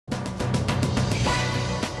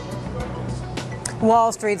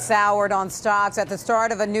Wall Street soured on stocks at the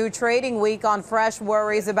start of a new trading week on fresh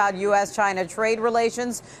worries about U.S.-China trade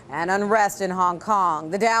relations and unrest in Hong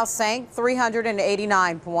Kong. The Dow sank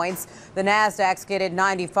 389 points. The Nasdaq skidded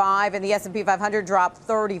 95 and the S&P 500 dropped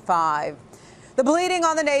 35. The bleeding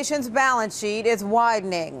on the nation's balance sheet is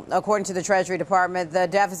widening. According to the Treasury Department, the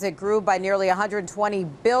deficit grew by nearly $120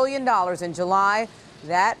 billion in July.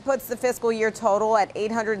 That puts the fiscal year total at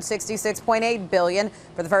 $866.8 billion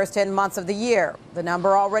for the first 10 months of the year. The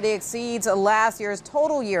number already exceeds last year's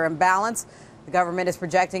total year imbalance. The government is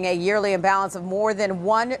projecting a yearly imbalance of more than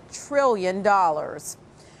 $1 trillion.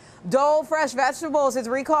 Dole Fresh Vegetables is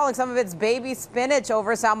recalling some of its baby spinach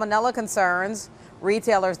over salmonella concerns.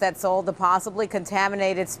 Retailers that sold the possibly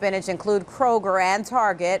contaminated spinach include Kroger and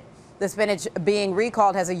Target. The spinach being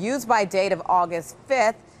recalled has a use-by date of August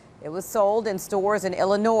 5th. It was sold in stores in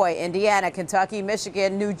Illinois, Indiana, Kentucky,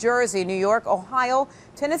 Michigan, New Jersey, New York, Ohio,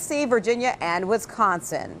 Tennessee, Virginia, and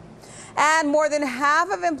Wisconsin. And more than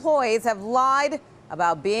half of employees have lied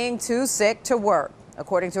about being too sick to work.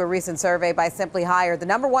 According to a recent survey by Simply Hired, the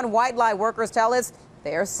number one white lie workers tell is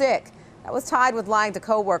they are sick. That was tied with lying to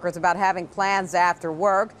coworkers about having plans after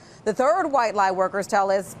work. The third white lie workers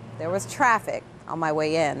tell is there was traffic on my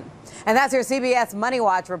way in. And that's your CBS Money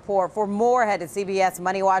Watch report. For more, head to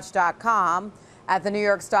cbsmoneywatch.com. At the New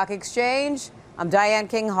York Stock Exchange, I'm Diane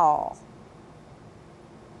King Hall.